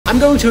I'm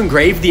going to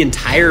engrave the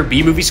entire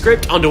B-movie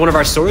script onto one of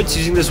our swords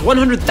using this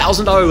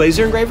 $100,000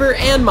 laser engraver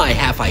and my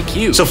half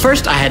IQ. So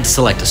first I had to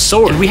select a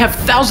sword, and we have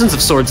thousands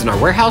of swords in our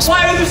warehouse.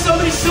 Why are there so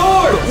many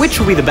swords? But which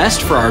will be the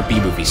best for our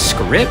B-movie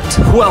script?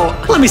 Well,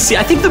 let me see.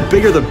 I think the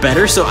bigger the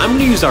better, so I'm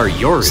gonna use our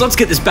Yori. So let's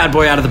get this bad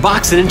boy out of the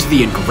box and into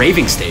the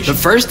engraving station.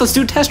 But first, let's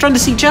do a test run to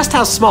see just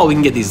how small we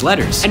can get these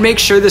letters and make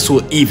sure this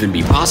will even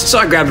be possible. So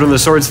I grabbed one of the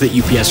swords that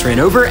UPS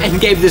ran over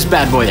and gave this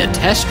bad boy a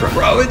test run.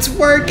 Bro, it's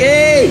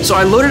working! So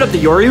I loaded up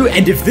the Yoryu,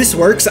 and If this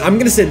works, I'm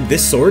gonna send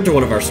this sword to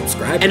one of our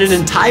subscribers. an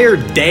entire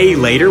day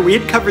later, we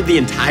had covered the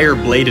entire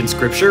blade in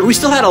scripture. We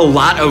still had a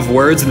lot of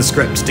words in the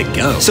script to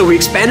go. So we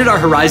expanded our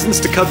horizons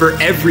to cover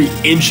every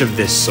inch of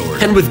this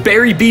sword. And with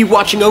Barry B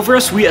watching over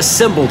us, we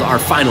assembled our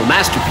final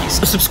masterpiece.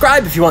 So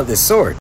subscribe if you want this sword.